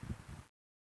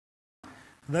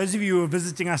Those of you who are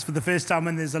visiting us for the first time,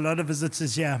 and there's a lot of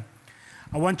visitors here,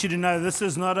 I want you to know this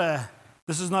is not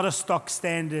a stock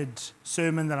standard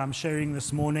sermon that I'm sharing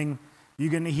this morning. You're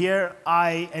going to hear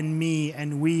I and me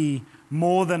and we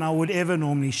more than I would ever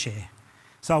normally share.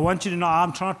 So I want you to know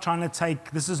I'm not trying to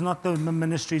take, this is not the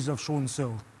ministries of Shaun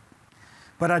Searle.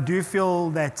 But I do feel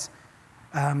that,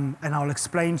 and I'll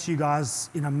explain to you guys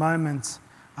in a moment,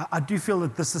 I do feel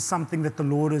that this is something that the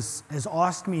Lord has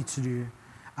asked me to do.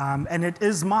 And it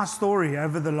is my story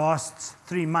over the last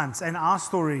 3 months, and our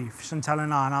story, Chantal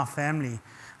and I and our family.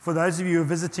 For those of you who are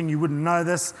visiting, you wouldn't know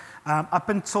this. Up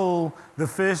until the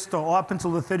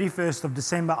 31st of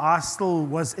December, I still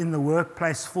was in the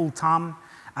workplace full time.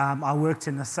 I worked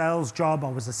in a sales job.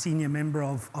 I was a senior member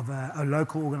of a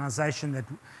local organization that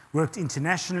worked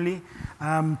internationally.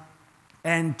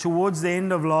 And towards the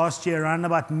end of last year, around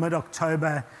about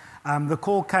mid-October, the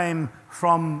call came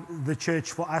from the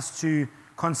church for us to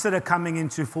consider coming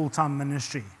into full-time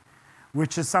ministry,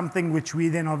 which is something which we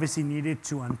then obviously needed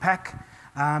to unpack.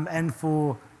 And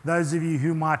for those of you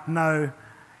who might know,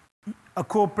 a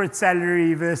corporate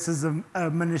salary versus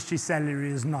a ministry salary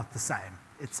is not the same.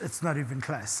 It's not even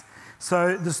close.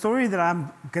 So the story that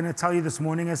I'm going to tell you this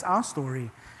morning is our story.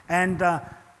 And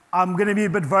I'm going to be a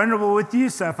bit vulnerable with you,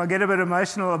 so if I get a bit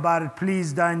emotional about it,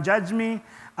 please don't judge me.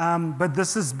 But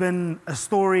this has been a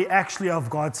story actually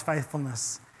of God's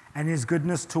faithfulness and His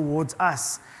goodness towards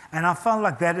us. And I felt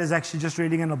like that is actually just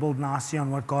really going to build nicely on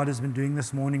what God has been doing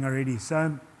this morning already.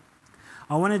 So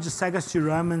I want to just take us to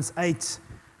Romans 8,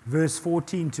 verse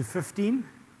 14 to 15.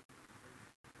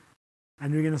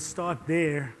 And we're going to start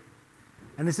there.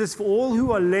 And it says, "For all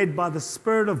who are led by the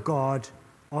Spirit of God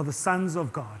are the sons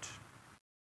of God.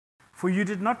 For you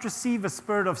did not receive a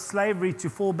spirit of slavery to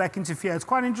fall back into fear." It's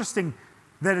quite interesting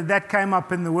that came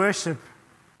up in the worship,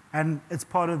 and it's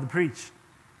part of the preach.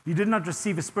 You did not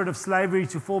receive a spirit of slavery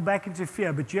to fall back into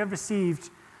fear, but you have received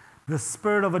the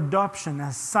spirit of adoption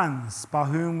as sons, by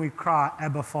whom we cry,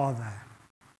 Abba, Father.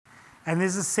 And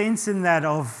there's a sense in that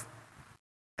of,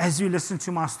 as you listen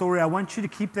to my story, I want you to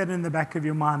keep that in the back of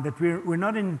your mind, that we're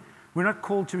not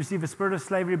called to receive a spirit of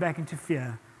slavery back into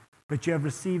fear, but you have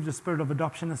received the spirit of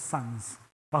adoption as sons,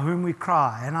 by whom we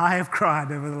cry, and I have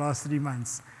cried over the last 3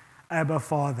 months, Abba,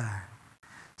 Father.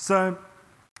 So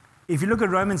if you look at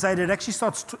Romans 8, it actually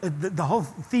starts, the whole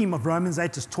theme of Romans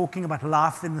 8 is talking about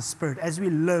life in the Spirit. As we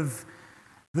live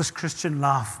this Christian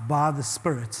life by the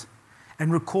Spirit,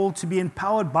 and we're called to be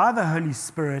empowered by the Holy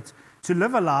Spirit to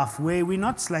live a life where we're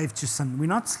not slaves to sin, we're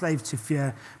not slaves to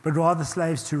fear, but rather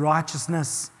slaves to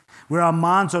righteousness, where our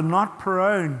minds are not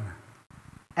prone.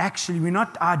 Actually,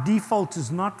 our default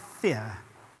is not fear,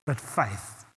 but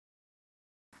faith.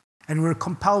 And we're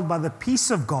compelled by the peace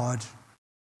of God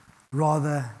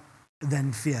rather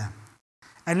than fear.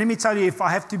 And let me tell you, if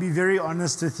I have to be very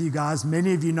honest with you guys,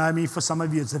 many of you know me. For some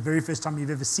of you, it's the very first time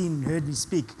you've ever seen and heard me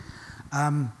speak.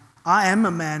 I am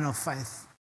a man of faith.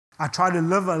 I try to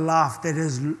live a life that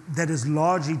is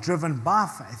largely driven by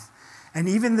faith. And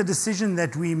even the decision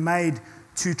that we made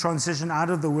to transition out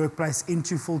of the workplace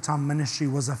into full-time ministry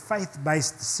was a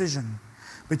faith-based decision.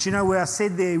 But you know, where I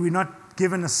said there, we're not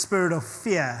given a spirit of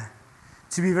fear.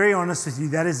 To be very honest with you,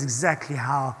 that is exactly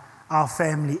how our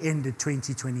family ended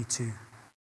 2022.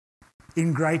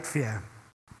 In great fear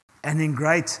and in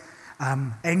great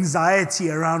anxiety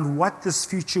around what this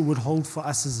future would hold for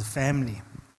us as a family.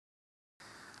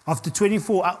 After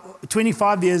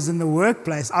 25 years in the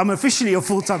workplace, I'm officially a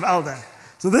full-time elder.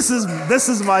 So this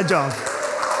is my job.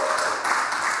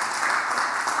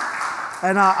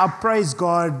 And I praise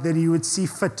God that He would see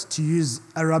fit to use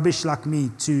a rubbish like me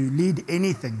to lead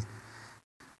anything.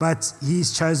 But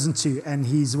He's chosen to, and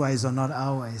His ways are not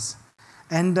our ways.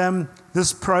 And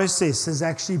this process has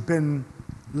actually been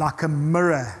like a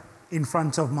mirror in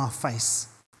front of my face,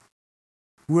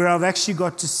 where I've actually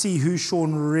got to see who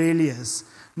Shaun really is.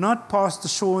 Not Pastor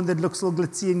Shaun that looks all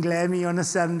glitzy and glammy on a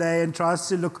Sunday and tries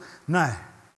to look. No,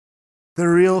 the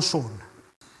real Shaun.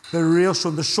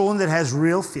 The Shaun that has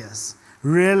real fears,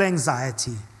 real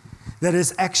anxiety, that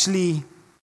is actually...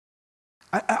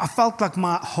 I felt like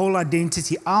our whole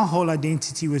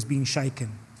identity was being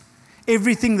shaken.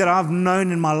 Everything that I've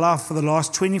known in my life for the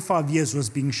last 25 years was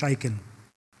being shaken.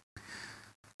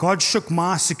 God shook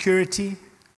my security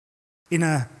in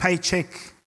a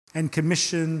paycheck and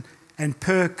commission and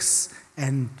perks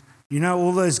and,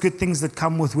 all those good things that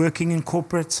come with working in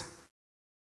corporate.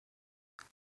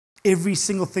 Every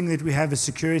single thing that we have is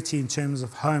security in terms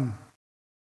of home,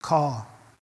 car,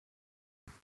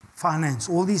 finance.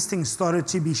 All these things started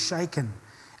to be shaken.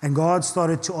 And God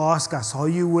started to ask us, are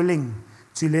you willing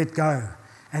to let go?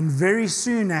 And very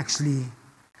soon, actually,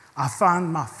 I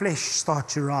found my flesh start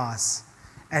to rise.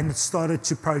 And it started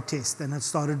to protest, and it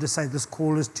started to say this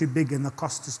call is too big and the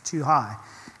cost is too high.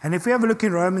 And if we have a look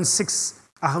in Romans 8,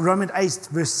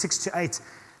 verse 6 to 8,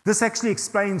 this actually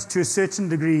explains to a certain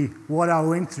degree what I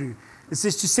went through. It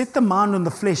says to set the mind on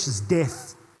the flesh is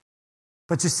death,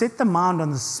 but to set the mind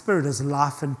on the spirit is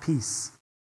life and peace.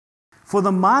 For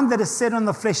the mind that is set on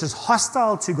the flesh is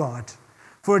hostile to God,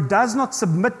 for it does not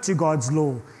submit to God's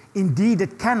law. Indeed,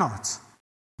 it cannot.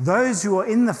 Those who are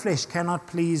in the flesh cannot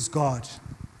please God.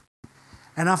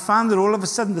 And I found that all of a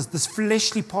sudden this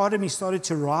fleshly part of me started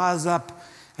to rise up.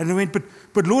 And I went,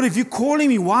 but Lord, if you're calling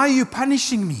me, why are you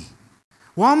punishing me?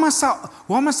 Why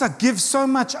must I give so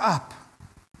much up?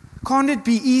 Can't it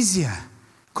be easier?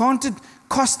 Can't it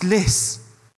cost less?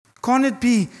 Can't it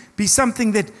be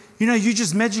something that, you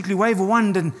just magically wave a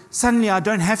wand and suddenly I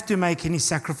don't have to make any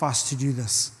sacrifice to do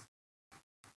this?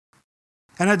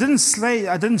 And I didn't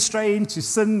stray into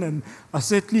sin, and I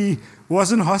certainly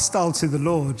wasn't hostile to the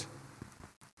Lord.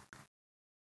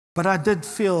 But I did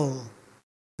feel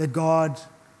that God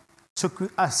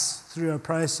took us through a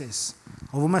process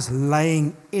of almost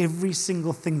laying every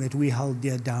single thing that we held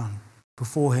dear down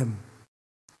before Him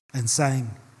and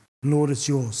saying, Lord, it's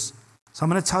yours. So I'm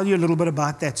going to tell you a little bit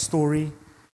about that story.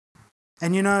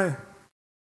 And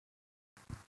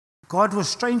God was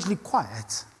strangely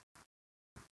quiet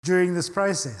during this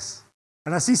process.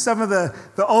 And I see some of the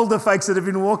older folks that have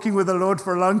been walking with the Lord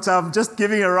for a long time just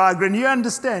giving a wry grin. You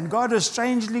understand, God was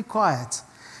strangely quiet.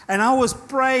 And I was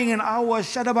praying and I was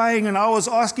shadabaying and I was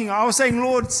asking, I was saying,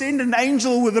 Lord, send an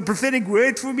angel with a prophetic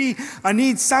word for me. I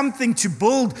need something to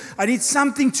build. I need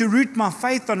something to root my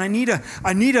faith on. I need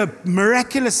a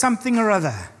miraculous something or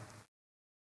other.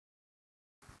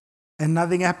 And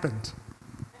nothing happened.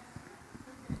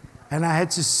 And I had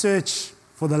to search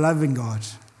for the loving God.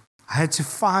 I had to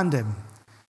find Him.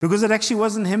 Because it actually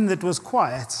wasn't Him that was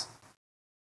quiet.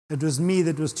 It was me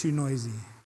that was too noisy.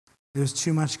 There was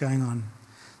too much going on.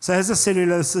 So as I said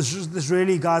earlier, this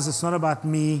really, guys, it's not about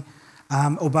me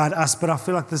or about us, but I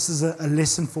feel like this is a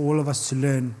lesson for all of us to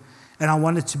learn. And I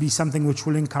want it to be something which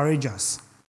will encourage us.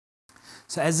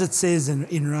 So as it says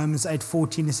in Romans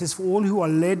 8:14, it says, for all who are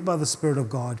led by the Spirit of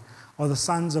God are the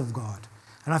sons of God.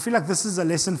 And I feel like this is a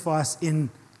lesson for us in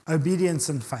obedience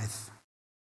and faith.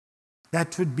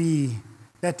 That would be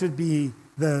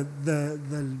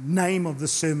the name of the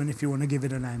sermon, if you want to give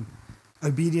it a name.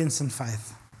 Obedience and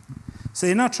faith. So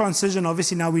in our transition,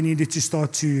 obviously now we needed to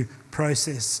start to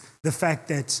process the fact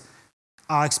that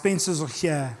our expenses are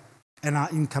here and our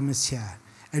income is here.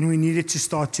 And we needed to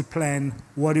start to plan,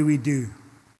 what do we do?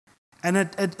 And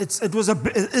it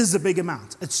is a big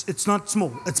amount. It's not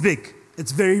small, it's big.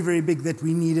 It's very, very big that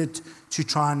we needed to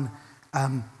try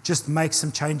and just make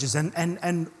some changes.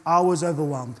 And I was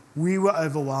overwhelmed. We were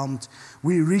overwhelmed.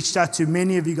 We reached out to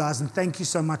many of you guys, and thank you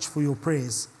so much for your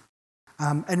prayers.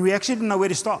 And we actually didn't know where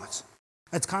to start.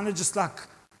 It's kind of just like,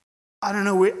 I don't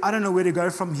know where to go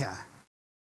from here.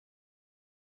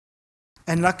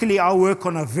 And luckily, I work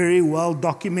on a very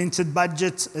well-documented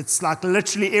budget. It's like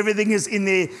literally everything is in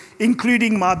there,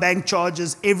 including my bank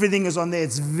charges. Everything is on there.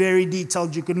 It's very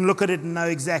detailed. You can look at it and know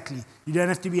exactly. You don't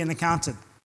have to be an accountant.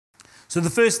 So the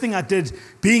first thing I did,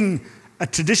 being a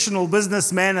traditional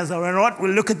businessman, is I went, right,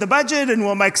 we'll look at the budget and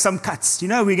we'll make some cuts.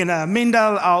 We're going to amend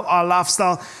our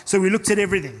lifestyle. So we looked at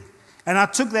everything. And I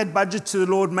took that budget to the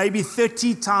Lord maybe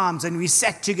 30 times, and we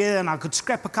sat together, and I could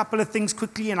scrap a couple of things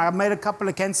quickly, and I made a couple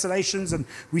of cancellations, and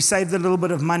we saved a little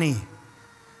bit of money.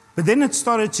 But then it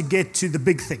started to get to the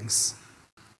big things.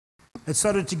 It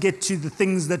started to get to the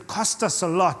things that cost us a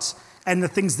lot and the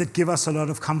things that give us a lot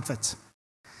of comfort.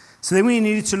 So then we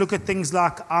needed to look at things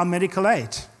like our medical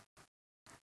aid,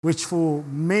 which for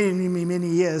many, many, many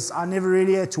years I never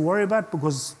really had to worry about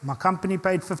because my company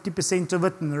paid 50% of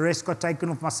it and the rest got taken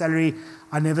off my salary.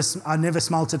 I never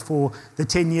smelt it for the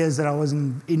 10 years that I was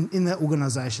in the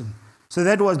organization. So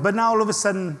that was, but now all of a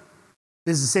sudden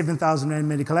there's a 7,000 rand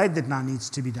medical aid that now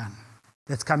needs to be done.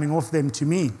 That's coming off them to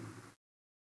me.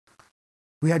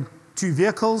 We had 2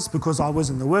 vehicles because I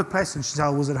was in the workplace and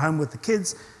Shaun was at home with the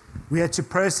kids. We had to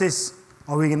process,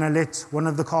 are we going to let one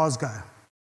of the cars go?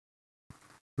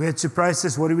 We had to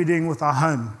process, what are we doing with our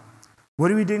home?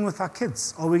 What are we doing with our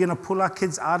kids? Are we going to pull our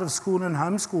kids out of school and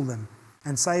homeschool them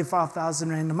and save 5,000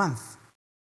 rand a month?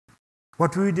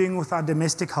 What were we doing with our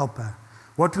domestic helper?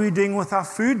 What were we doing with our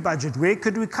food budget? Where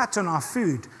could we cut on our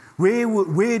food?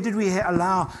 Where did we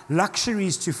allow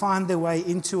luxuries to find their way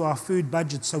into our food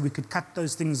budget so we could cut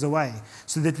those things away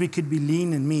so that we could be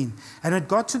lean and mean? And it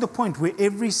got to the point where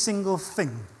every single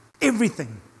thing,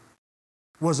 everything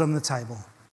was on the table.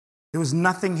 There was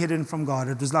nothing hidden from God.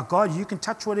 It was like, God, you can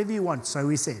touch whatever you want, so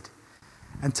we said.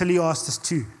 Until he asked us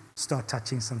to start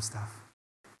touching some stuff.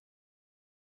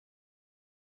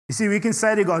 You see, we can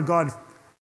say to God, God,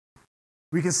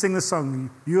 we can sing the song,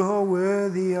 you're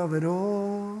worthy of it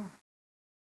all.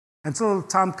 Until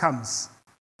time comes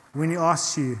when he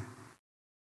asks you,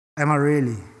 am I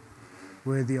really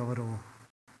worthy of it all?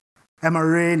 Am I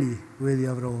really worthy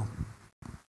of it all?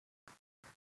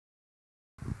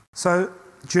 So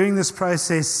during this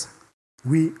process,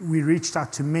 we reached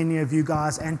out to many of you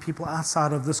guys and people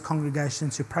outside of this congregation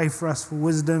to pray for us for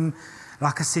wisdom.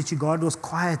 Like I said to you, God was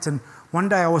quiet. And one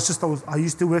day I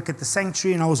used to work at the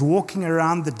sanctuary, and I was walking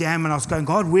around the dam, and I was going,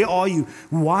 God, where are you?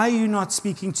 Why are you not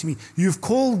speaking to me? You've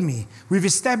called me. We've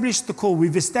established the call.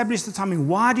 We've established the timing.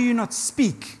 Why do you not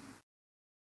speak?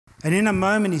 And in a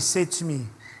moment, he said to me,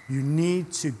 you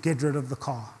need to get rid of the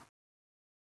car.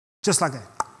 Just like that.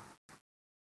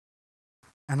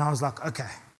 And I was like, okay,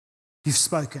 you've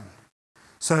spoken.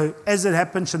 So as it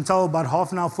happened, Chantal, about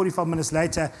half an hour, 45 minutes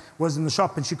later, was in the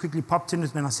shop, and she quickly popped in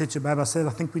with me, and I said to her, babe, I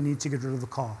think we need to get rid of the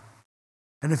car.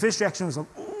 And the first reaction was like,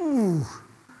 ooh,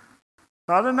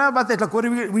 I don't know about that. Like, what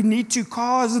do we need 2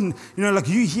 cars, and, like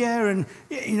you here, and,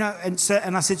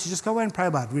 and I said to her, just go away and pray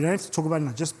about it. We don't have to talk about it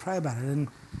now, just pray about it. And,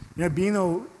 being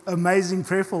the amazing,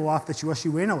 prayerful wife that she was, she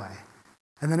went away.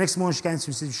 And the next morning she came to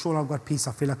me and said, Shaun, I've got peace.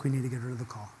 I feel like we need to get rid of the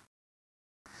car.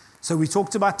 So we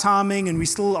talked about timing, and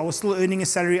I was still earning a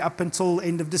salary up until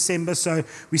end of December. So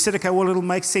we said, okay, well, it'll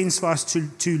make sense for us to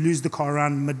lose the car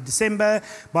around mid-December.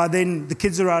 By then, the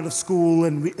kids are out of school,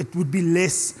 and it would be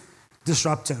less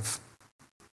disruptive.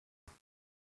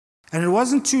 And it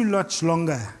wasn't too much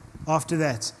longer after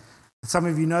that. Some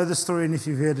of you know the story, and if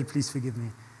you've heard it, please forgive me.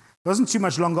 It wasn't too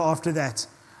much longer after that.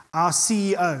 Our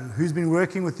CEO, who's been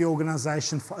working with the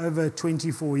organization for over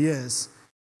 24 years,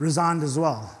 resigned as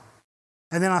well.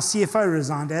 And then our CFO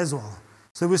resigned as well.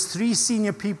 So there was 3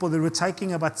 senior people that were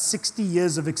taking about 60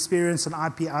 years of experience and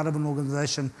IP out of an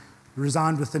organization,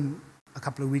 resigned within a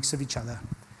couple of weeks of each other.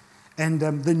 And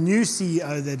the new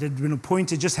CEO that had been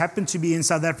appointed just happened to be in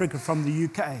South Africa from the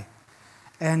UK.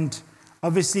 And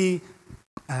obviously,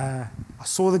 I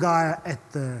saw the guy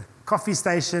at the coffee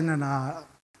station, and I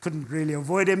couldn't really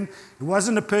avoid him. He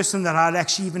wasn't a person that I'd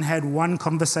actually even had one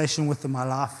conversation with in my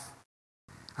life.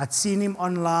 I'd seen him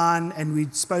online, and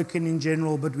we'd spoken in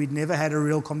general, but we'd never had a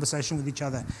real conversation with each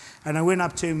other. And I went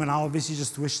up to him, and I obviously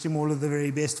just wished him all of the very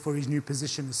best for his new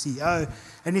position as CEO.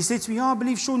 And he said to me, I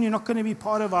believe, Shaun, you're not going to be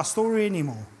part of our story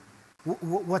anymore.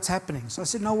 What's happening? So I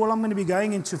said, no, well, I'm going to be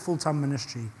going into full-time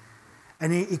ministry.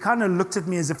 And he kind of looked at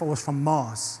me as if I was from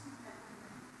Mars.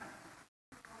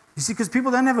 You see, because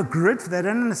people don't have a grid for that, they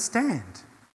don't understand.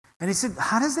 And he said,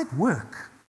 how does that work?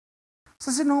 So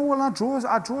I said, no, well, I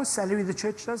draw a salary, the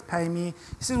church does pay me.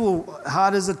 He said, well, how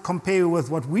does it compare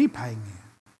with what we pay you?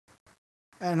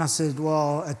 And I said,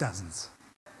 well, it doesn't.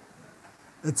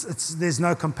 There's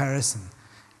no comparison.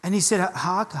 And he said,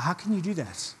 how can you do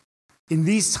that? In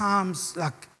these times,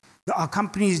 like, our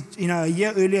companies, a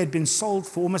year earlier had been sold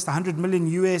for almost 100 million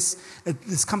US.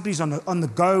 This company's on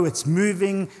the go. It's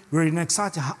moving. We're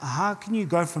excited. How can you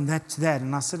go from that to that?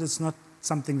 And I said, it's not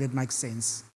something that makes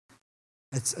sense.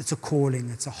 It's a calling.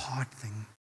 It's a heart thing.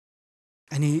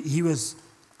 And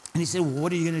he said, well,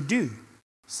 what are you going to do?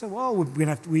 I said, well,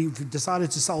 we've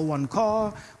decided to sell 1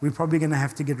 car. We're probably going to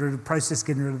have to getting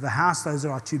rid of the house. Those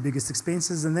are our 2 biggest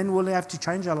expenses. And then we'll have to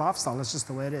change our lifestyle. That's just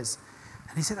the way it is.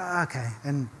 And he said, oh, okay.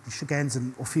 And he shook hands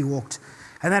and off he walked.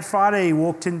 And that Friday he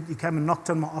walked in, he came and knocked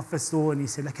on my office door, and he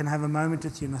said, can I have a moment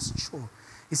with you? And I said, sure.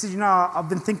 He said, I've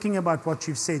been thinking about what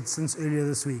you've said since earlier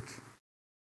this week.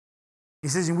 He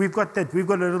says, we've got a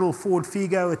little Ford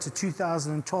Figo. It's a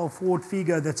 2012 Ford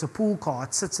Figo that's a pool car.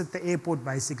 It sits at the airport,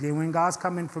 basically. And when guys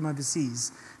come in from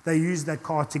overseas, they use that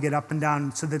car to get up and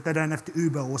down so that they don't have to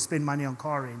Uber or spend money on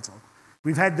car rental.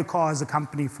 We've had the car as a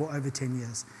company for over 10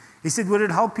 years. He said, would it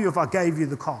help you if I gave you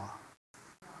the car?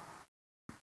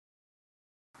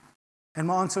 And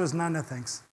my answer was, no,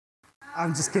 thanks.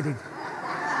 I'm just kidding.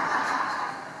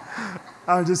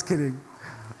 I'm just kidding.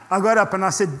 I got up and I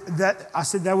said,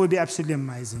 that would be absolutely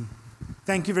amazing.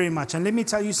 Thank you very much. And let me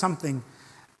tell you something.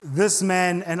 This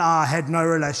man and I had no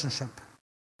relationship.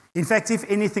 In fact, if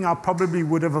anything, I probably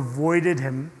would have avoided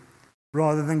him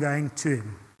rather than going to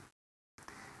him.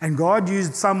 And God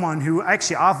used someone who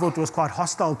actually I thought was quite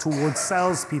hostile towards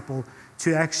salespeople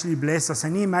to actually bless us.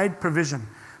 And he made provision.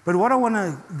 But what I want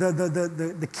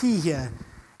the key here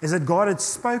is that God had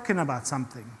spoken about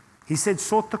something. He said,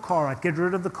 sort the car out, get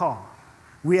rid of the car.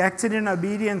 We acted in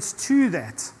obedience to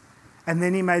that. And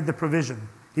then he made the provision.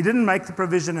 He didn't make the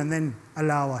provision and then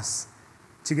allow us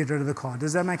to get rid of the car.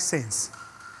 Does that make sense?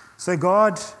 So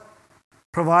God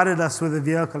provided us with a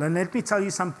vehicle. And let me tell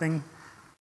you something.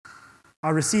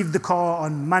 I received the car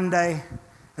on Monday.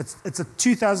 It's a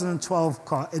 2012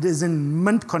 car. It is in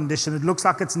mint condition. It looks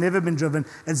like it's never been driven.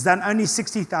 It's done only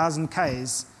 60,000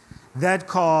 Ks. That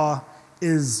car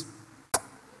is,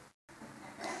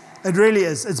 it really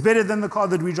is. It's better than the car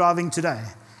that we're driving today.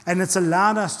 And it's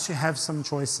allowed us to have some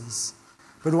choices.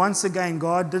 But once again,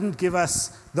 God didn't give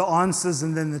us the answers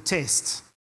and then the test.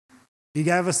 He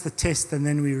gave us the test and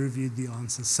then we reviewed the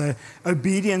answers. So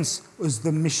obedience was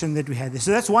the mission that we had there.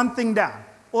 So that's one thing down.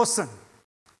 Awesome.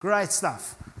 Great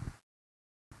stuff.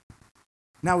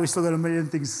 Now we've still got a million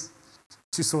things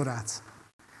to sort out.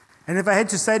 And if I had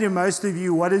to say to most of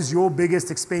you, what is your biggest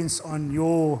expense on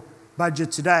your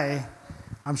budget today?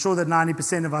 I'm sure that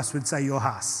 90% of us would say your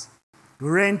house.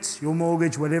 Your rent, your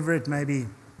mortgage, whatever it may be.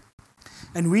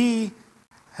 And we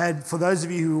had, for those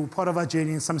of you who were part of our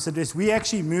journey in Somerset West, we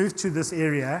actually moved to this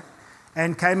area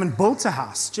and came and built a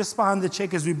house just behind the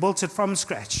Checkers. We built it from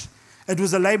scratch. It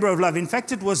was a labor of love. In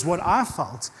fact, it was what I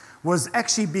felt was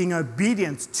actually being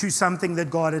obedient to something that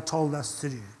God had told us to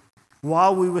do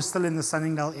while we were still in the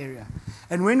Sunningdale area.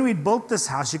 And when we built this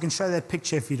house, you can show that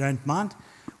picture if you don't mind.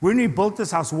 When we built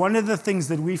this house, one of the things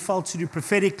that we felt to do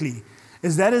prophetically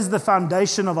is that is the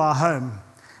foundation of our home.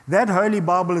 That Holy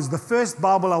Bible is the first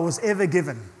Bible I was ever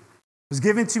given. It was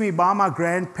given to me by my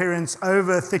grandparents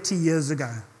over 30 years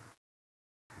ago.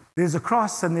 There's a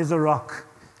cross and there's a rock.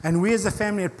 And we as a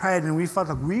family had prayed and we felt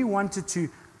like we wanted to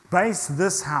base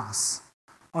this house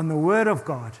on the Word of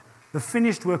God, the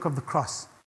finished work of the cross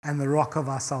and the rock of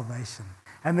our salvation.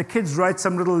 And the kids wrote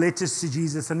some little letters to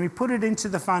Jesus and we put it into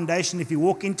the foundation if you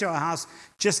walk into our house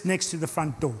just next to the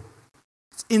front door.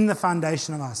 It's in the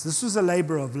foundation of us. This was a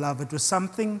labor of love. It was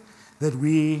something that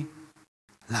we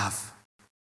love.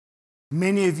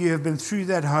 Many of you have been through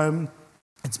that home.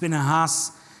 It's been a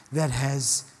house that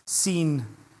has seen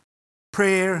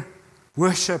prayer,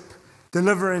 worship,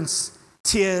 deliverance,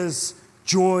 tears,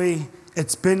 joy.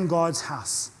 It's been God's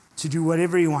house to do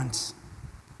whatever He wants.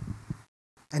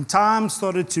 And time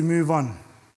started to move on.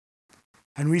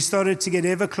 And we started to get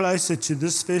ever closer to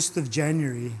this 1st of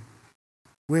January,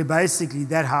 where basically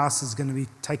that house is going to be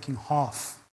taking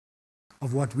half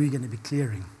of what we're going to be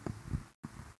clearing.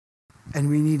 And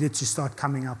we needed to start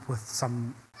coming up with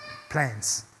some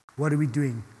plans. What are we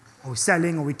doing? Are we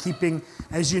selling? Are we keeping?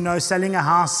 As you know, selling a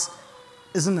house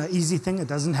isn't an easy thing. It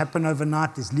doesn't happen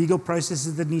overnight. There's legal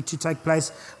processes that need to take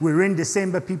place. We're in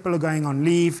December. People are going on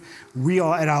leave. We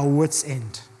are at our wits'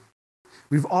 end.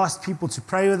 We've asked people to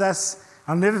pray with us.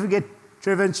 I'll never forget,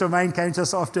 Trevor and Charmaine came to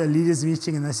us after a leaders'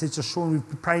 meeting and they said to Shaun, we've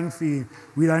been praying for you.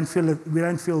 We don't feel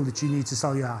that you need to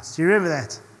sell your house. Do you remember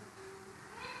that?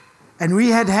 And we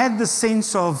had this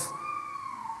sense of,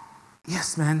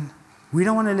 yes, man, we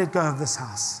don't want to let go of this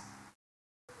house.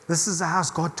 This is a house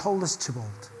God told us to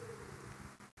build.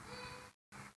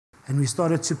 And we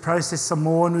started to process some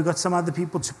more, and we got some other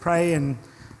people to pray, and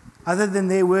other than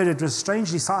their word, it was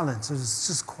strangely silent. It was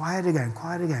just quiet again,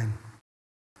 quiet again.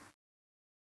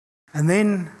 And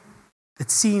then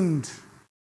it seemed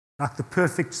like the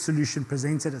perfect solution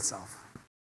presented itself.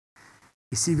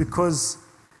 You see, because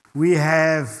we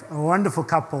have a wonderful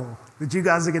couple that you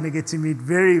guys are going to get to meet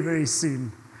very, very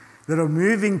soon that are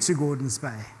moving to Gordons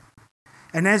Bay.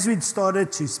 And as we'd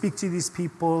started to speak to these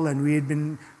people and we had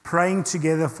been praying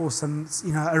together for some,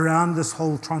 around this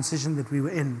whole transition that we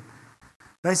were in,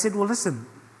 they said, well, listen,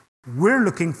 we're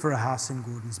looking for a house in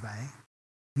Gordons Bay.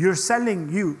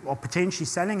 You are potentially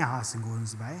selling a house in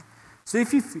Gordons Bay. So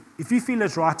if you feel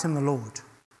it's right in the Lord,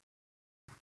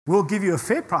 we'll give you a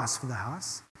fair price for the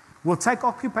house. We'll take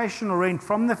occupational rent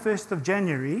from the 1st of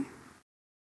January,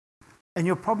 and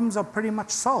your problems are pretty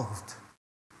much solved.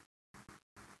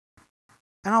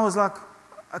 And I was like,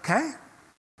 okay,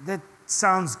 that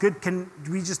sounds good. Can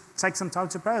we just take some time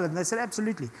to pray? And they said,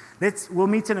 absolutely. We'll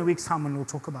meet in a week's time and we'll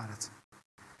talk about it.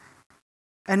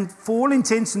 And for all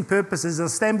intents and purposes, I'll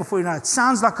stand before you now. It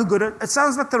sounds like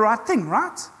the right thing,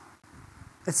 right?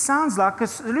 It sounds like a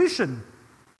solution.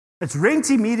 It's rent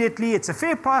immediately. It's a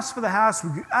fair price for the house.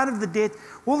 We're out of the debt.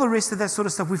 All the rest of that sort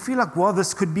of stuff. We feel like, well,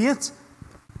 this could be it.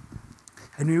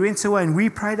 And we went away and we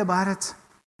prayed about it.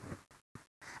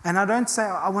 And I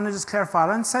want to just clarify, I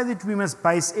don't say that we must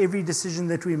base every decision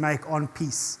that we make on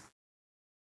peace.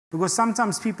 Because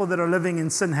sometimes people that are living in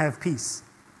sin have peace.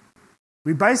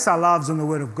 We base our lives on the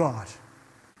Word of God.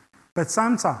 But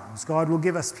sometimes God will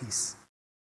give us peace.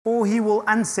 Or He will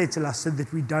unsettle us so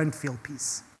that we don't feel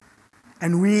peace.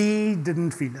 And we didn't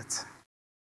feel it.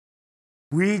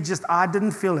 I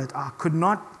didn't feel it. I could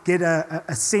not get a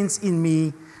sense in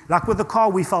me. Like with the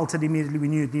car, we felt it immediately. We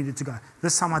knew it needed to go.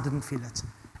 This time I didn't feel it.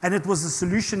 And it was the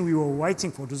solution we were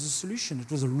waiting for. It was a solution.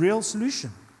 It was a real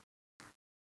solution.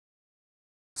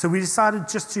 So we decided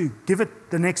just to give it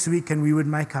the next week and we would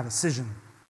make our decision.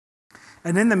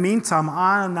 And in the meantime,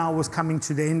 I now was coming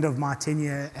to the end of my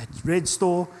tenure at Red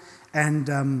Store,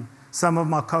 and some of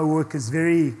my co-workers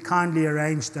very kindly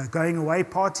arranged a going away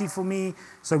party for me.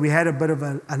 So we had a bit of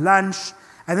a lunch.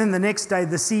 And then the next day,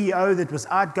 the CEO that was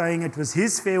outgoing, it was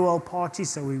his farewell party.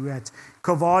 So we were at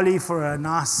Cavalli for a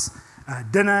nice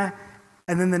dinner.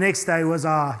 And then the next day was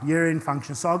our year-end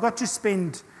function. So I got to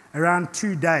spend around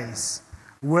 2 days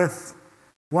with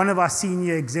one of our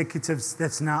senior executives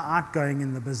that's now outgoing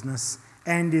in the business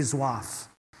and his wife.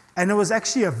 And it was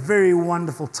actually a very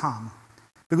wonderful time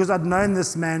because I'd known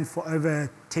this man for over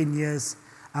 10 years.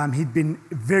 He'd been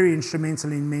very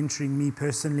instrumental in mentoring me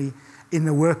personally in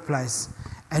the workplace.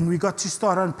 And we got to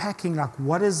start unpacking, like,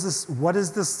 what does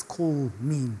this call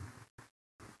mean?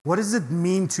 What does it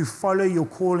mean to follow your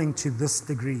calling to this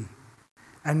degree?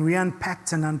 And we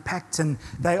unpacked, and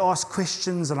they asked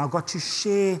questions, and I got to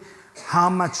share how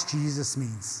much Jesus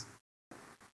means.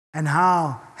 And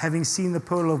how, having seen the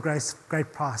pearl of grace,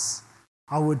 great price,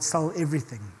 I would sell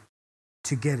everything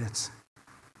to get it.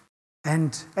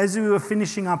 And as we were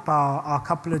finishing up our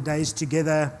couple of days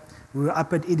together, we were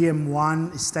up at Idiom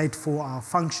Wine Estate for our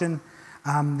function.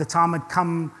 The time had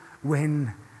come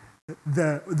when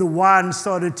the wine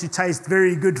started to taste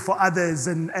very good for others,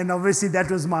 and obviously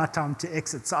that was my time to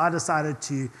exit. So I decided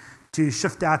to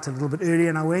shift out a little bit early,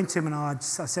 and I went to him and I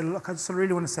said, look, I just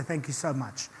really want to say thank you so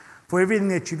much for everything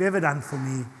that you've ever done for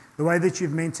me, the way that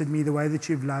you've mentored me, the way that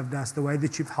you've loved us, the way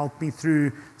that you've helped me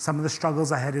through some of the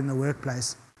struggles I had in the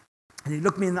workplace. And he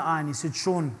looked me in the eye and he said,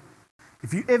 Shaun,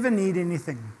 if you ever need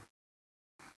anything,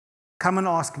 come and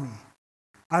ask me.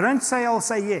 I don't say I'll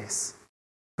say yes,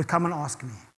 but come and ask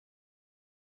me.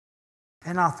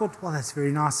 And I thought, well, that's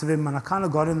very nice of him. And I kind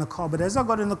of got in the car. But as I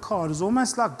got in the car, it was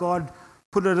almost like God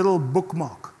put a little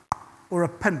bookmark or a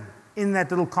pin in that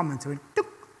little comment. It went, tuk,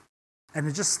 and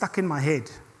it just stuck in my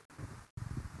head.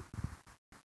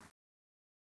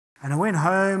 And I went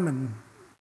home and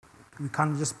we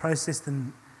kind of just processed.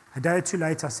 And a day or two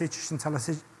later, I said to Chantal, I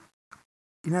said,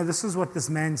 you know, this is what this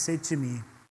man said to me.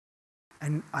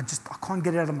 And I can't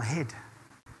get it out of my head.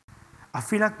 I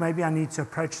feel like maybe I need to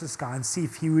approach this guy and see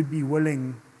if he would be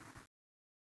willing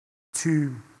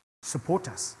to support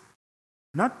us.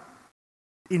 Not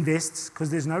invest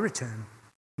because there's no return.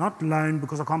 Not loan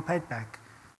because I can't pay it back.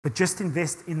 But just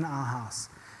invest in our house.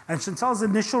 And Chantal's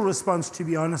initial response, to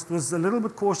be honest, was a little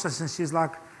bit cautious. And she's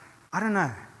like, I don't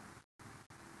know.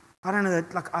 I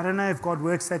don't know if God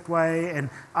works that way. And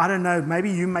I don't know, maybe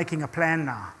you're making a plan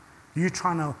now. You're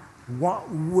trying to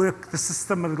work the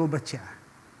system a little bit here.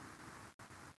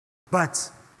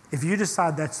 But if you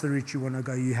decide that's the route you want to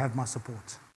go, you have my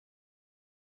support.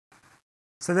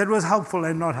 So that was helpful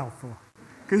and not helpful.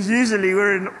 Because usually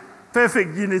we're in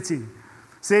perfect unity.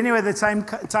 So anyway, the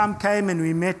time came and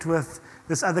we met with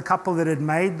this other couple that had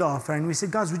made the offer. And we said,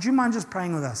 guys, would you mind just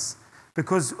praying with us?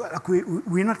 Because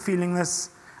we're not feeling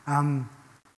this.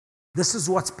 This is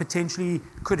what's potentially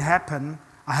could happen.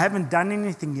 I haven't done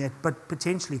anything yet, but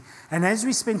potentially. And as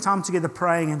we spent time together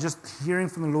praying and just hearing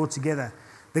from the Lord together,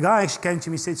 the guy actually came to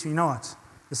me and said to me, you know what?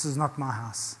 This is not my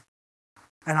house.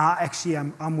 And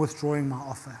I'm withdrawing my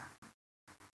offer.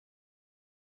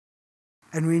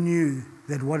 And we knew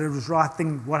that what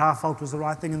I felt was the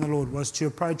right thing in the Lord was to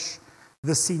approach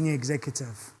the senior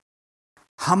executive,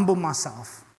 humble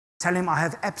myself, tell him I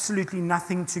have absolutely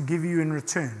nothing to give you in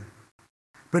return.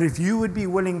 But if you would be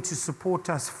willing to support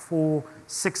us for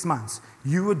 6 months,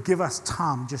 you would give us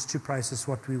time just to process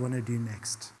what we want to do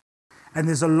next. And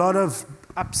there's a lot of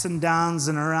ups and downs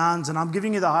and arounds, and I'm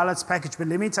giving you the highlights package, but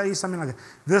let me tell you something like that.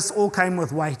 This all came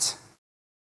with weight.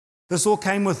 This all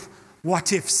came with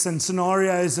what ifs and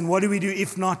scenarios and what do we do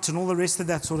if not and all the rest of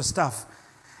that sort of stuff.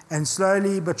 And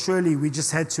slowly but surely, we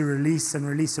just had to release and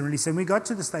release and release. And we got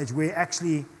to the stage where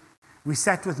actually we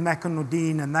sat with Mac and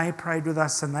Nordine and they prayed with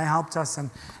us and they helped us.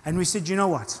 And we said, you know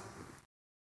what?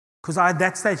 Because I, at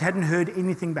that stage, hadn't heard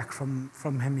anything back from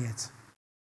him yet.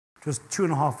 It was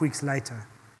 2.5 weeks later.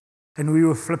 And we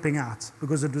were flipping out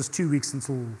because it was 2 weeks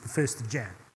until the 1st of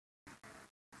Jan.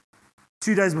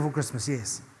 2 days before Christmas,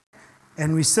 yes.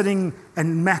 And we're sitting,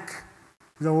 and Mac,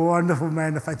 the wonderful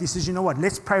man of faith, he says, you know what,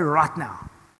 let's pray right now.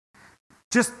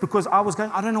 Just because I was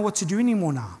going, I don't know what to do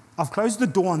anymore now. I've closed the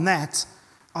door on that.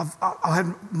 I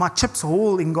have my chips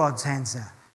all in God's hands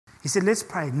here. He said, let's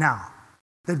pray now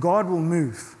that God will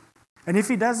move. And if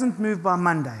he doesn't move by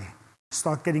Monday,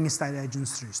 start getting estate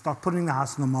agents through. Start putting the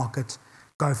house on the market.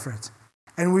 Go for it.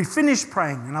 And we finished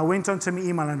praying, and I went onto my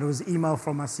email, and it was an email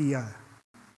from my CEO.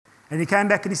 And he came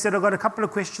back and he said, I've got a couple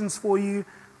of questions for you,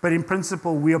 but in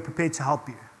principle, we are prepared to help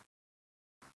you.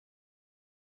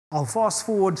 I'll fast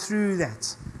forward through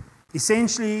that.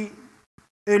 Essentially,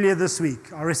 earlier this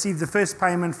week, I received the first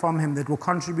payment from him that will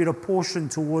contribute a portion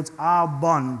towards our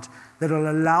bond that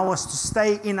will allow us to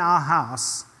stay in our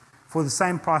house for the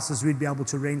same price as we'd be able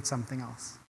to rent something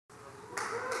else.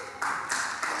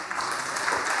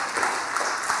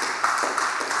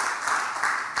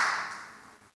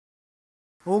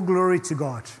 All glory to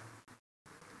God.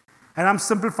 And I'm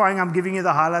simplifying, I'm giving you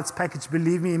the highlights package.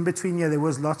 Believe me, in between here, there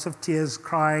was lots of tears,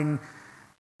 crying.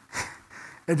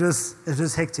 It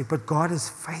was hectic, but God is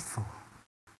faithful.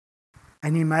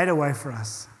 And He made a way for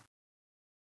us.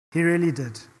 He really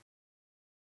did.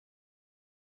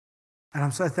 And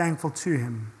I'm so thankful to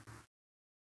Him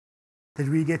that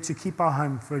we get to keep our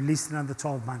home for at least another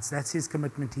 12 months. That's His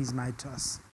commitment He's made to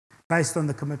us, based on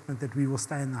the commitment that we will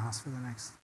stay in the house for the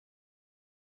next.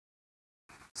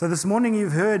 So this morning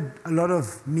you've heard a lot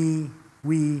of me,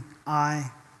 we, I.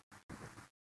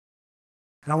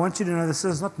 And I want you to know this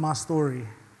is not my story.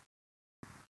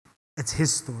 It's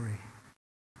His story.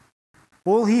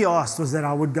 All He asked was that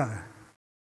I would go.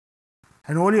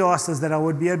 And all He asked is that I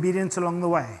would be obedient along the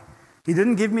way. He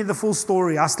didn't give me the full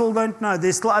story. I still don't know.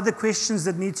 There's still other questions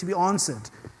that need to be answered.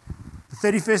 The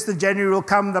 31st of January will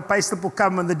come, the payslip will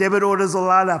come, and the debit orders will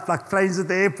line up like planes at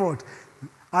the airport.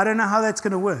 I don't know how that's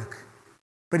going to work.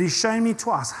 But He's shown me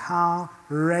twice how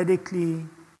radically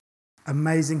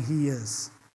amazing He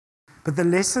is. But the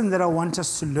lesson that I want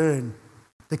us to learn,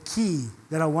 the key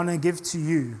that I want to give to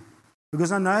you,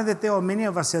 because I know that there are many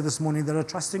of us here this morning that are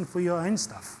trusting for your own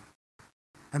stuff.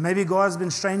 And maybe God's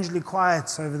been strangely quiet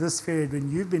over this period when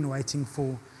you've been waiting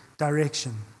for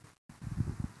direction.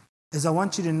 Is I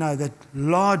want you to know that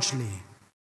largely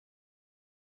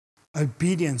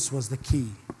obedience was the key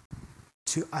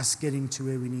to us getting to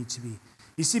where we need to be.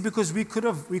 You see, because we could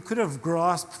have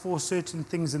grasped for certain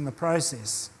things in the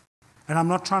process. And I'm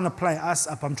not trying to play us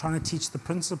up, I'm trying to teach the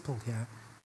principle here.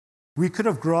 We could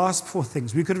have grasped for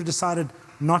things. We could have decided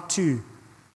not to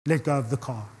let go of the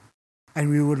car. And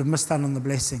we would have missed out on the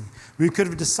blessing. We could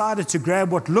have decided to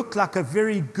grab what looked like a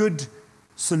very good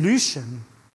solution,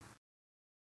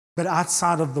 but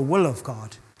outside of the will of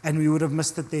God. And we would have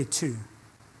missed it there too.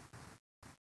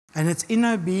 And it's in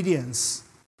obedience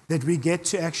that we get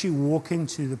to actually walk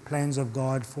into the plans of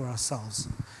God for ourselves.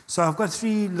 So I've got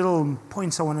 3 little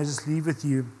points I want to just leave with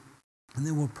you, and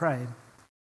then we'll pray.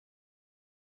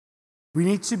 We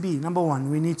need to be, number 1,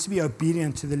 we need to be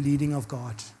obedient to the leading of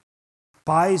God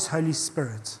by His Holy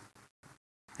Spirit.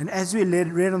 And as we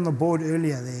read on the board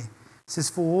earlier there, it says,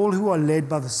 for all who are led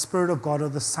by the Spirit of God are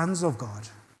the sons of God.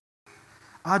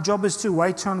 Our job is to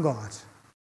wait on God.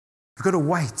 We've got to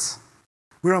wait.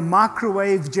 We're a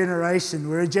microwave generation.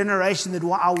 We're a generation that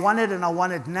I want it and I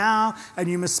want it now, and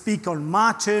you must speak on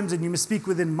my terms and you must speak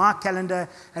within my calendar,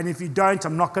 and if you don't,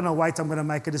 I'm not going to wait, I'm going to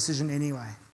make a decision anyway.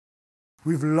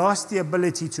 We've lost the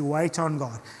ability to wait on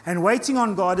God. And waiting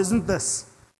on God isn't this.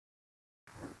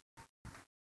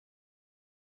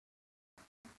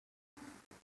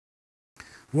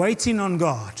 Waiting on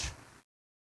God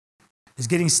is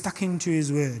getting stuck into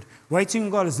His word. Waiting on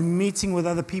God is meeting with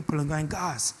other people and going,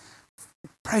 guys,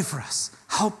 pray for us,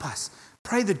 help us.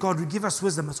 Pray that God would give us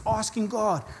wisdom. It's asking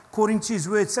God, according to His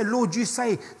word, say, Lord, you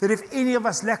say that if any of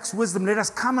us lacks wisdom, let us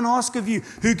come and ask of you,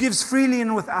 who gives freely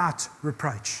and without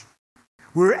reproach.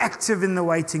 We're active in the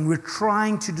waiting. We're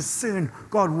trying to discern,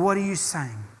 God, what are you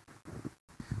saying?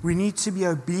 We need to be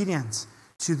obedient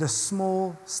to the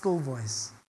small, still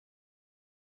voice.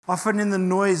 Often in the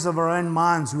noise of our own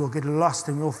minds, we'll get lost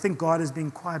and we'll think God is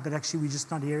being quiet, but actually we're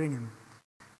just not hearing Him.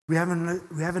 We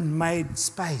haven't made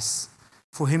space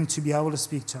for Him to be able to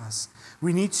speak to us.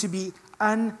 We need to be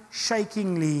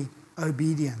unshakingly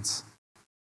obedient.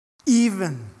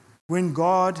 Even when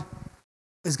God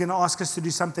is going to ask us to do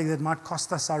something that might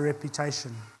cost us our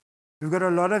reputation. We've got a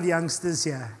lot of youngsters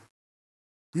here.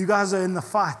 You guys are in the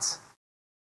fight.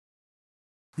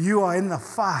 You are in the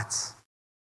fight.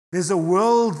 There's a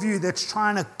worldview that's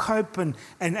trying to cope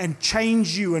and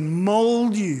change you and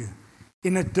mold you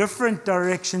in a different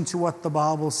direction to what the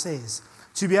Bible says.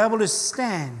 To be able to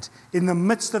stand in the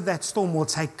midst of that storm will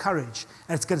take courage,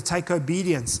 and it's going to take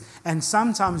obedience. And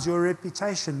sometimes your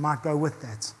reputation might go with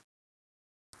that.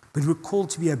 But we're called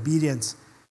to be obedient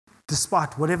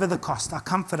despite whatever the cost, our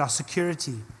comfort, our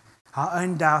security, our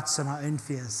own doubts and our own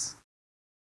fears.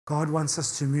 God wants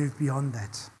us to move beyond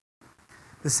that.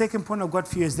 The second point I've got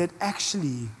for you is that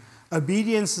actually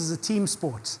obedience is a team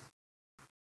sport.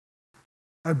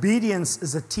 Obedience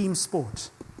is a team sport.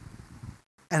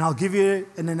 And I'll give you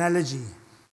an analogy.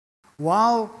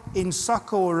 While in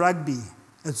soccer or rugby,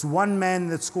 it's one man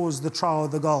that scores the try or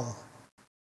the goal.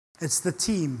 It's the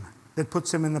team that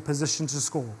puts him in the position to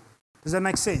score. Does that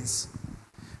make sense?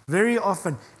 Very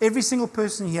often, every single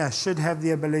person here should have the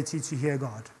ability to hear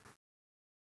God.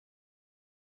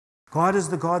 God is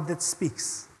the God that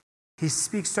speaks. He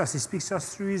speaks to us. He speaks to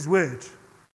us through His Word.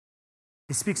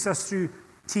 He speaks to us through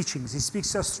teachings. He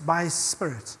speaks to us by His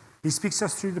Spirit. He speaks to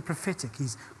us through the prophetic.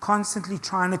 He's constantly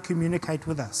trying to communicate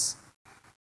with us.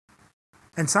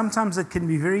 And sometimes it can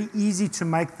be very easy to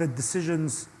make the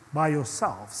decisions by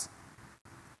yourselves.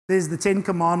 There's the 10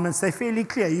 Commandments. They're fairly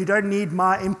clear. You don't need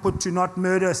my input to not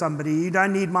murder somebody. You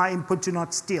don't need my input to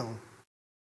not steal.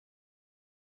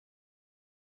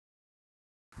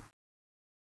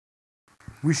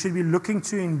 We should be looking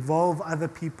to involve other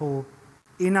people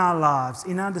in our lives,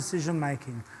 in our decision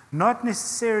making, not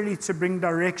necessarily to bring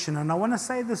direction. And I want to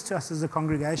say this to us as a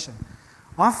congregation.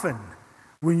 Often,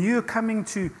 when you're coming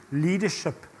to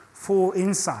leadership for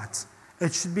insight,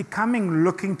 it should be coming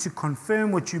looking to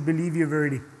confirm what you believe you've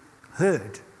already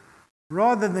heard,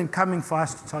 rather than coming for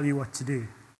us to tell you what to do.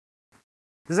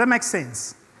 Does that make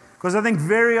sense? Because I think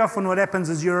very often what happens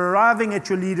is you're arriving at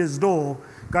your leader's door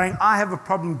going, I have a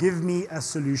problem, give me a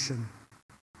solution.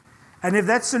 And if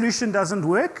that solution doesn't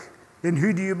work, then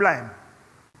who do you blame?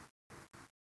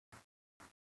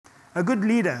 A good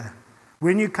leader,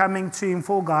 when you're coming to him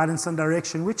for guidance and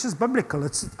direction, which is biblical,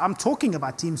 I'm talking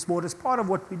about team sport as part of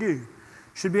what we do,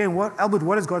 should be going, Albert,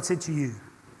 what has God said to you?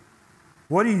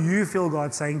 What do you feel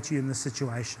God saying to you in this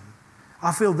situation?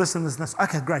 I feel this and this and this.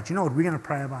 Okay, great. You know what? We're going to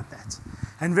pray about that.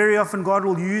 And very often God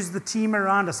will use the team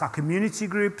around us, our community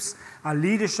groups, our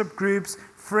leadership groups,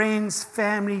 friends,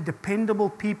 family, dependable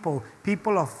people,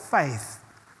 people of faith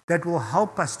that will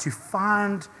help us to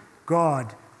find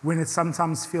God when it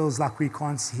sometimes feels like we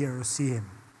can't hear or see Him.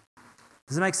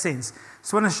 Does it make sense?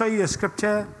 So I want to show you a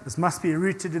scripture. This must be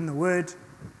rooted in the Word.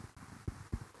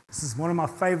 This is one of my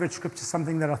favorite scriptures,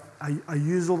 something that I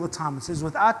use all the time. It says,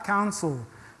 without counsel,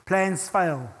 plans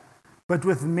fail, but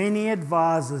with many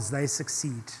advisors, they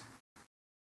succeed.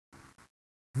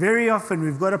 Very often,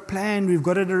 we've got a plan, we've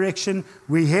got a direction,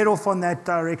 we head off on that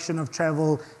direction of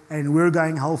travel, and we're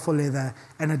going hell for leather,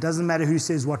 and it doesn't matter who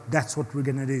says what, that's what we're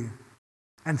going to do.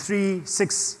 And 3,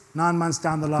 6, 9 months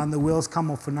down the line, the wheels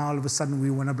come off, and now all of a sudden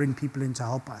we want to bring people in to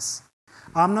help us.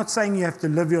 I'm not saying you have to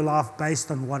live your life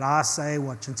based on what I say,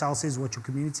 what Chantal says, what your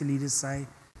community leaders say.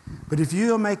 But if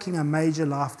you are making a major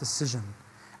life decision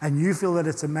and you feel that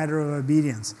it's a matter of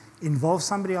obedience, involve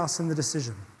somebody else in the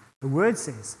decision. The Word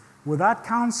says, without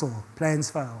counsel, plans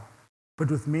fail,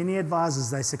 but with many advisors,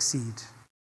 they succeed.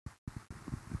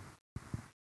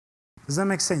 Does that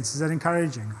make sense? Is that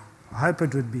encouraging? I hope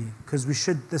it would be, because this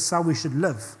is how we should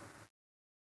live.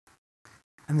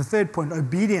 And the third point,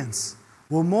 obedience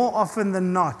will more often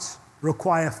than not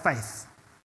require faith.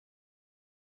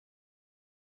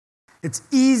 It's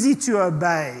easy to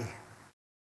obey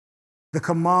the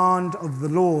command of the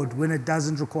Lord when it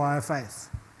doesn't require faith.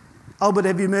 Albert,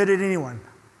 have you murdered anyone?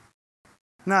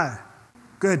 No.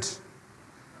 Good.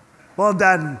 Well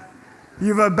done.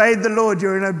 You've obeyed the Lord.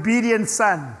 You're an obedient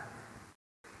son.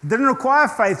 It didn't require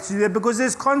faith to do that because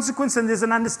there's consequence and there's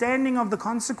an understanding of the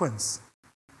consequence.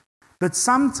 But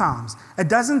sometimes it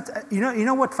doesn't, you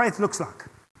know what faith looks like?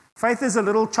 Faith is a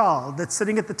little child that's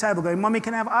sitting at the table going, Mommy,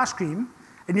 can I have ice cream?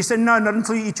 And you say, no, not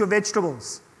until you eat your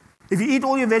vegetables. If you eat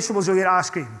all your vegetables, you'll get ice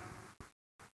cream.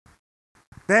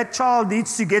 That child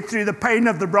needs to get through the pain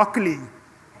of the broccoli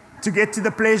to get to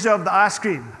the pleasure of the ice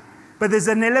cream. But there's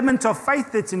an element of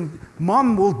faith that's in,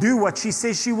 Mom will do what she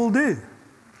says she will do.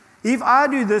 If I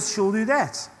do this, she'll do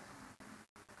that.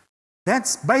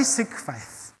 That's basic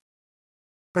faith.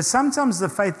 But sometimes the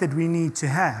faith that we need to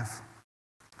have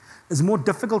is more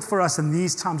difficult for us in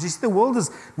these times. You see, the world is,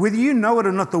 whether you know it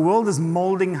or not, the world is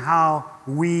molding how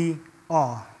we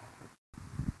are.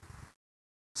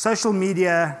 Social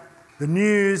media, the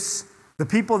news, the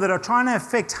people that are trying to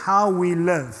affect how we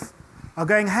live are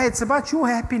going, hey, it's about your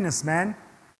happiness, man.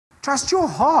 Trust your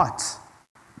heart.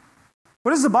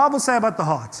 What does the Bible say about the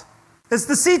heart? It's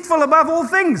deceitful above all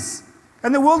things.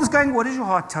 And the world is going, what does your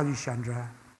heart tell you, Chandra?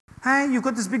 Hey, you've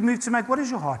got this big move to make. What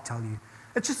does your heart tell you?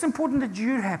 It's just important that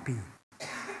you're happy.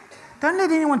 Don't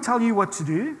let anyone tell you what to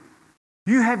do.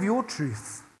 You have your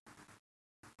truth.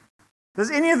 Does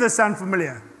any of this sound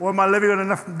familiar? Or am I living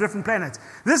on a different planet?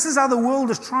 This is how the world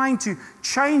is trying to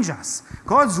change us.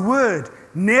 God's word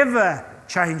never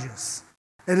changes.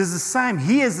 It is the same.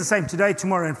 He is the same today,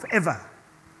 tomorrow, and forever.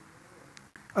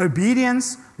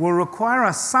 Obedience will require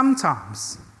us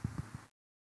sometimes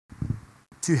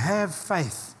to have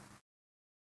faith.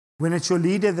 When it's your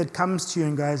leader that comes to you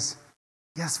and goes,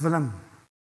 Yes, Willem,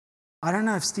 I don't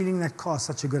know if stealing that car is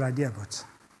such a good idea, but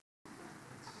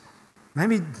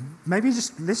maybe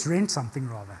just let's rent something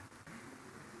rather.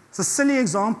 It's a silly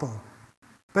example,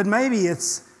 but maybe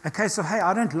it's a case of, hey,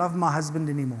 I don't love my husband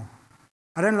anymore.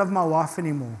 I don't love my wife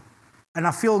anymore. And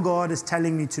I feel God is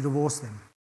telling me to divorce them.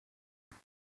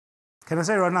 Can I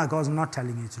say right now, God's not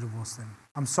telling you to divorce them.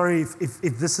 I'm sorry if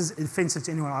this is offensive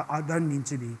to anyone. I don't mean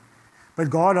to be. But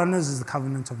God honors the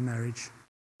covenant of marriage.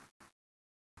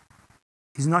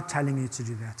 He's not telling you to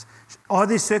do that. Are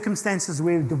there circumstances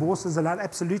where divorce is allowed?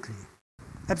 Absolutely.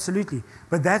 Absolutely.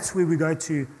 But that's where we go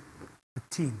to a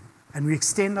team and we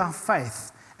extend our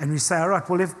faith and we say, all right,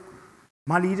 well, if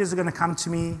my leaders are going to come to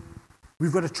me,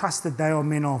 we've got to trust that they are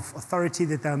men of authority,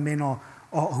 that they are men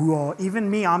who are, even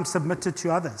me, I'm submitted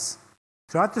to others.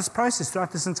 Throughout this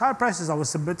entire process, I was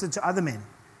submitted to other men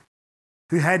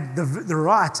who had the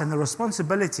right and the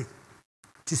responsibility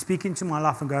to speak into my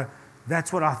life and go,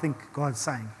 that's what I think God's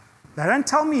saying. They don't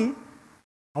tell me.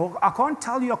 I can't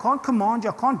tell you. I can't command you.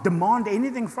 I can't demand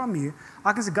anything from you.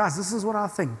 I can say, guys, this is what I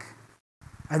think.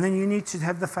 And then you need to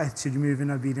have the faith to move in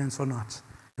obedience or not.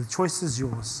 The choice is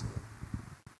yours.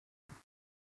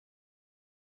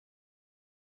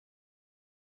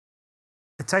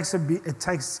 It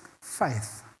takes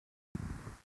faith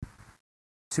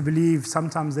to believe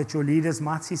sometimes that your leaders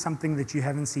might see something that you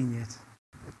haven't seen yet.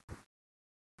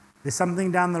 There's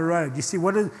something down the road. You see,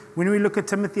 when we look at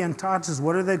Timothy and Titus,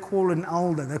 what do they call an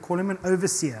elder? They call him an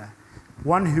overseer,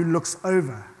 one who looks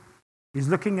over. He's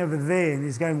looking over there and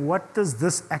he's going, what does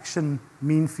this action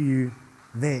mean for you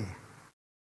there?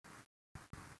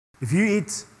 If you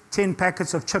eat 10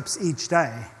 packets of chips each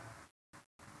day,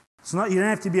 you don't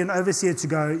have to be an overseer to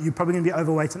go, you're probably going to be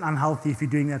overweight and unhealthy if you're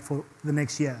doing that for the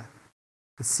next year.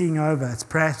 It's seeing over. It's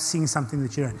perhaps seeing something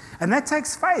that you don't. And that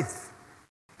takes faith.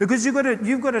 Because you've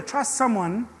got to trust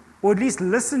someone, or at least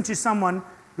listen to someone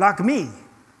like me.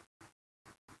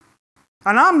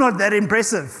 And I'm not that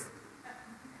impressive.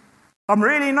 I'm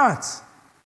really not.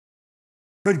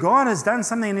 But God has done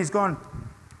something and He's gone,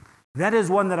 that is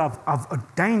one that I've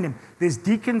ordained him. There's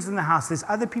deacons in the house. There's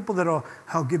other people that are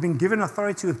been given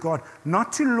authority with God,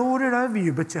 not to lord it over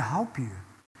you, but to help you.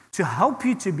 To help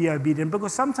you to be obedient,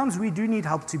 because sometimes we do need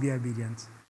help to be obedient.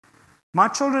 My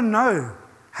children know,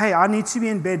 hey, I need to be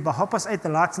in bed by 8:30, the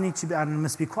lights need to be out and I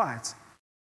must be quiet.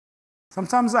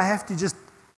 Sometimes I have to just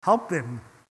help them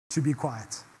to be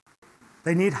quiet.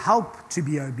 They need help to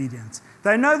be obedient.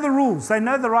 They know the rules, they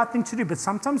know the right thing to do, but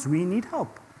sometimes we need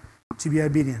help to be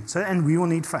obedient. And we will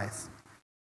need faith.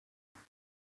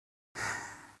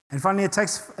 And finally, it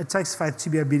takes faith to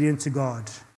be obedient to God.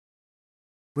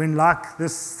 When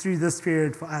through this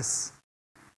period for us,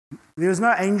 there was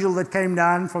no angel that came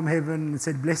down from heaven and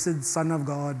said, blessed Son of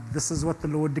God, this is what the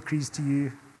Lord decrees to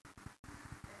you.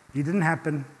 It didn't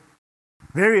happen.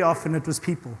 Very often it was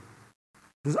people.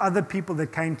 It was other people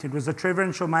that came to it. It was a Trevor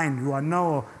and Shaun, who I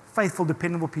know are faithful,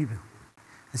 dependable people.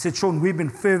 They said, Shaun, we've been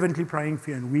fervently praying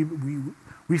for you, and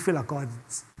we feel like God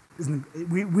isn't. They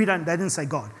didn't say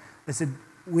God. They said,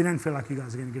 we don't feel like you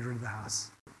guys are going to get rid of the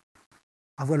house.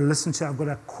 I've got to listen to it. I've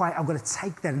got to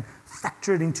take that and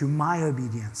factor it into my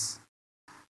obedience.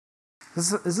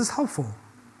 Is this helpful?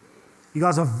 You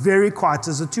guys are very quiet.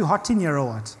 Is it too hot in here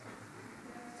or what?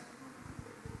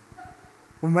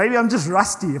 Well, maybe I'm just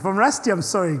rusty. If I'm rusty, I'm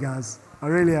sorry, guys. I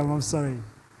really am. I'm sorry.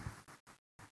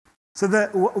 So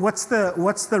what's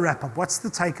the wrap-up? What's the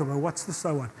takeaway? What's the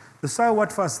so what? The so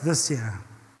what for us this year,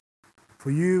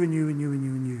 for you and you and you and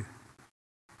you and you,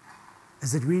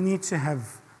 is that we need to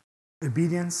have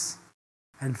obedience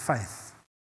and faith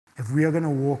if we are going to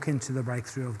walk into the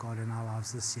breakthrough of God in our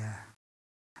lives this year.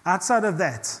 Outside of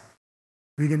that,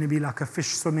 we're going to be like a fish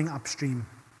swimming upstream.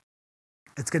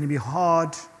 It's going to be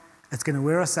hard. It's going to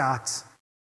wear us out.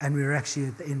 And we're actually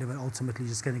at the end of it ultimately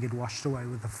just going to get washed away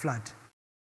with the flood.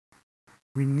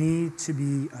 We need to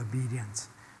be obedient.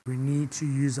 We need to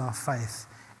use our faith.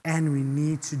 And we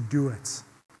need to do it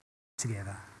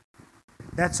together.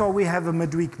 That's why we have a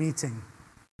midweek meeting.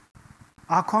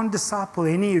 I can't disciple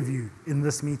any of you in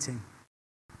this meeting.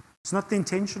 It's not the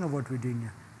intention of what we're doing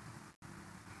here.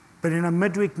 But in a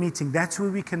midweek meeting, that's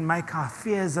where we can make our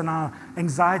fears and our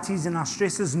anxieties and our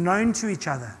stresses known to each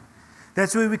other.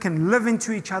 That's where we can live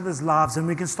into each other's lives and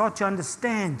we can start to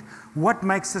understand what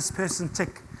makes this person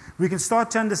tick. We can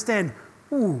start to understand,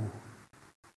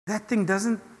 that thing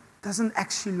doesn't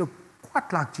actually look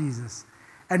quite like Jesus.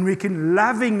 And we can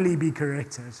lovingly be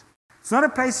corrected. It's not a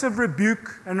place of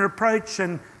rebuke and reproach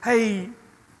and, hey,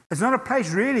 it's not a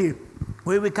place really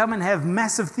where we come and have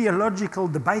massive theological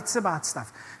debates about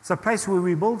stuff. It's a place where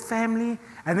we build family,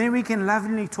 and then we can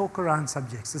lovingly talk around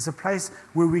subjects. It's a place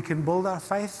where we can build our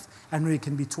faith and we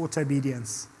can be taught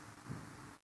obedience.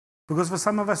 Because for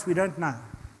some of us, we don't know.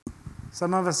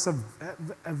 Some of us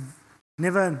have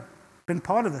never been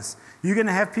part of this. You're going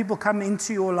to have people come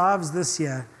into your lives this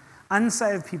year,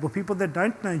 unsaved people, people that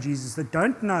don't know Jesus, that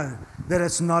don't know that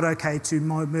it's not okay to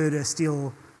murder,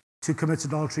 steal, to commit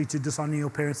adultery, to dishonor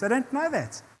your parents. They don't know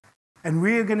that. And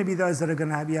we're going to be those that are going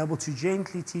to be able to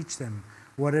gently teach them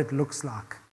what it looks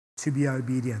like to be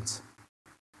obedient.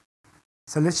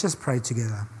 So let's just pray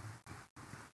together.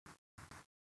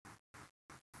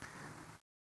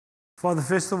 Father,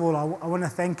 first of all, I want to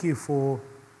thank you for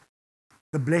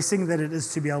the blessing that it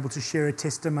is to be able to share a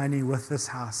testimony with this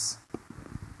house.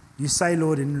 You say,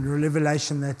 Lord, in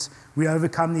Revelation that we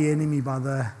overcome the enemy by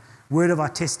the word of our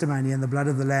testimony and the blood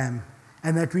of the Lamb,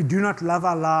 and that we do not love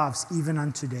our lives even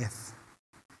unto death.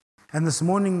 And this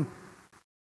morning,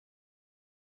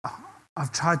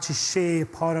 I've tried to share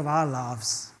part of our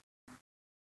lives,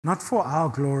 not for our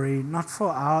glory, not for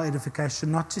our edification,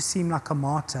 not to seem like a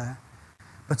martyr,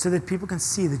 but so that people can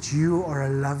see that you are a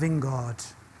loving God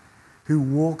who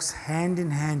walks hand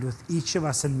in hand with each of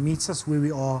us and meets us where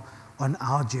we are on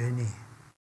our journey.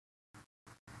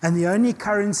 And the only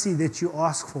currency that you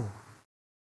ask for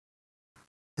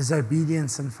is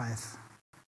obedience and faith.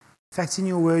 In fact, in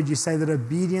your word, you say that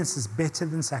obedience is better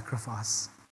than sacrifice.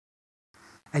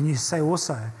 And you say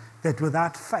also that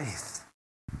without faith,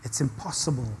 it's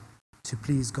impossible to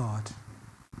please God.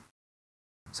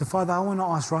 So, Father, I want to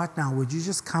ask right now, would you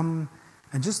just come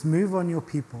and just move on your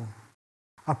people?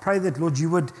 I pray that, Lord, you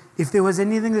would, if there was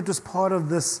anything that was part of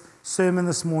this sermon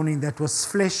this morning that was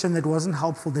flesh and that wasn't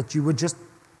helpful, that you would just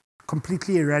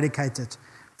completely eradicate it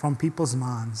from people's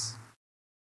minds.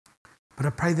 But I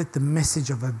pray that the message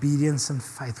of obedience and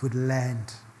faith would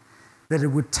land, that it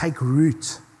would take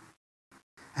root,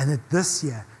 and that this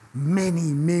year,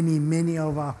 many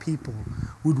of our people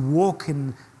would walk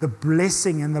in the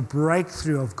blessing and the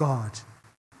breakthrough of God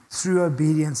through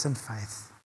obedience and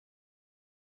faith.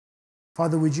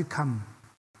 Father, would you come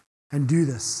and do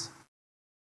this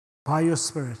by your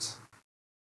Spirit?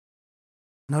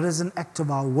 Not as an act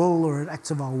of our will or an act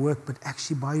of our work, but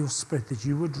actually by your Spirit, that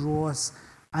you would draw us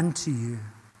unto you,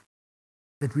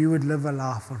 that we would live a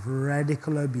life of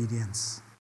radical obedience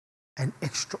and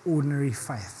extraordinary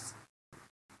faith,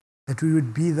 that we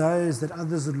would be those that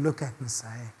others would look at and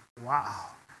say, wow,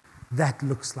 that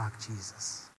looks like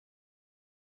Jesus.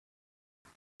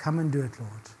 Come and do it,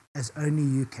 Lord, as only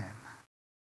you can.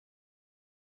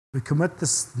 We commit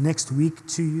this next week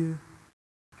to you.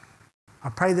 I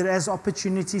pray that as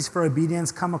opportunities for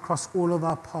obedience come across all of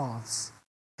our paths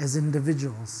as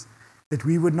individuals, that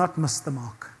we would not miss the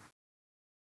mark,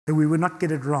 that we would not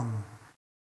get it wrong,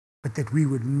 but that we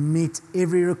would meet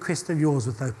every request of yours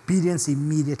with obedience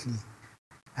immediately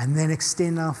and then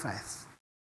extend our faith.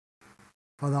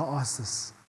 Father, I ask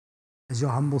this as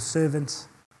your humble servant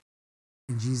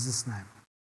in Jesus' name.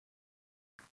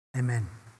 Amen.